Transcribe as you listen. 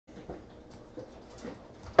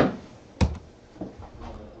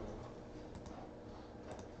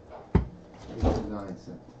cents.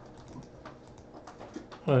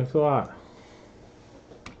 Thanks a lot.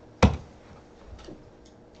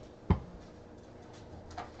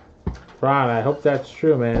 Ron, I hope that's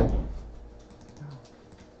true, man.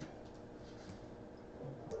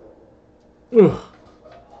 Ugh.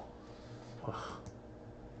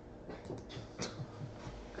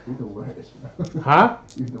 You're the worst. Huh?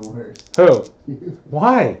 You're the worst. Who?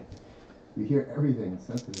 Why? You hear everything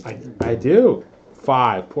sensitive. I do.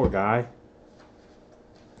 5. Poor guy.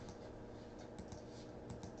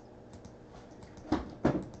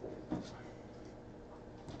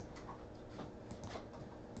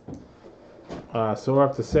 So we're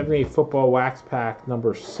up to 78 football wax pack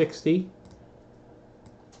number 60.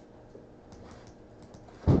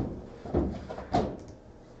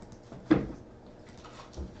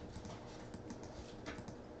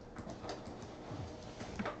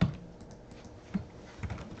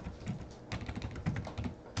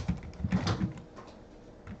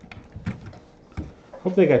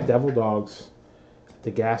 Hope they got devil dogs at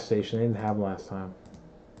the gas station. They didn't have them last time.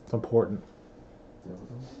 It's important.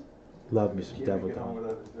 Love me some devil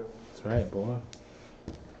dog. That's right, boy.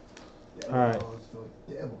 All right.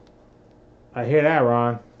 I hear that,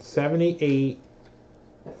 Ron. 78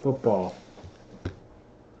 football. You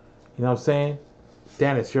know what I'm saying?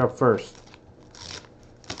 Dennis, you're up first.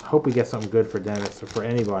 I hope we get something good for Dennis or for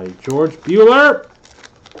anybody. George Bueller.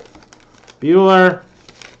 Bueller.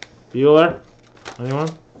 Bueller. Anyone?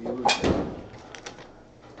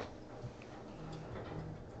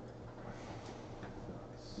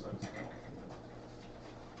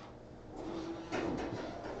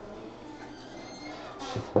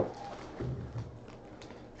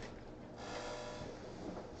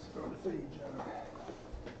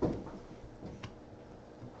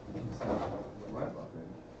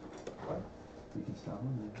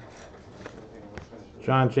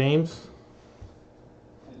 John James.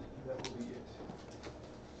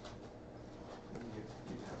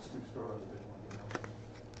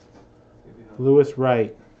 Lewis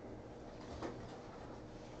Wright.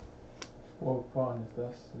 What fun is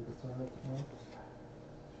this?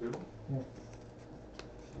 Yeah.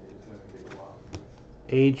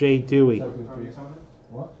 A.J. Dewey.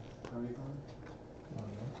 What?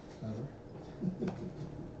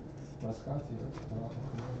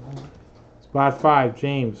 Spot 5,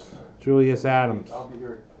 James. Julius Adams. I'll be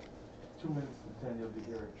here at 2 minutes to 10. You'll be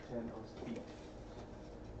here at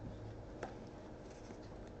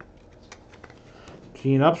 10:08.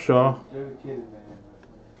 Gene Upshaw. Dedicated man.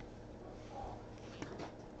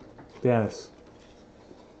 Dennis.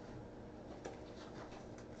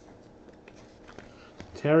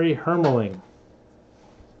 Terry Hermeling.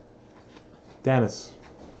 Dennis.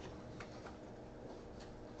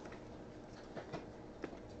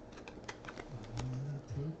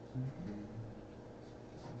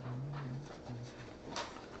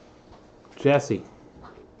 Jesse.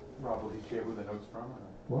 Rob, will he share who the note's from?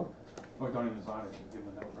 What? Oh, don't even sign it. Just give him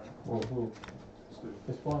a note, right? Well, who? Just do it.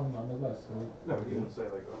 There's one on the list. No, he didn't say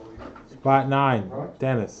like, oh, Spot 9,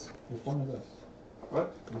 Dennis. There's one of us.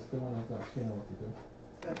 What? There's the one of us. You know what to do.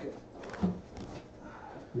 Okay.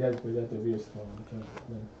 We had the weird one.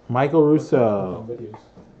 Michael Russo. Videos.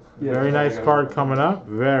 Yeah, Very so I nice gotta- card coming up.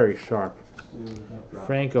 Very sharp. Yeah.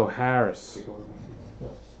 Franco Harris. Take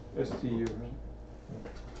over. STU, right?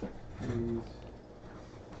 Please.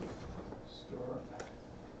 Start.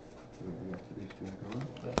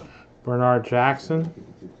 Bernard Jackson.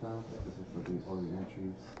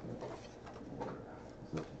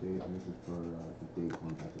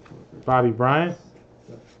 Bobby Bryant.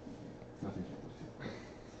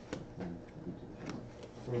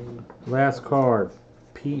 Last card.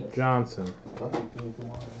 Pete Johnson.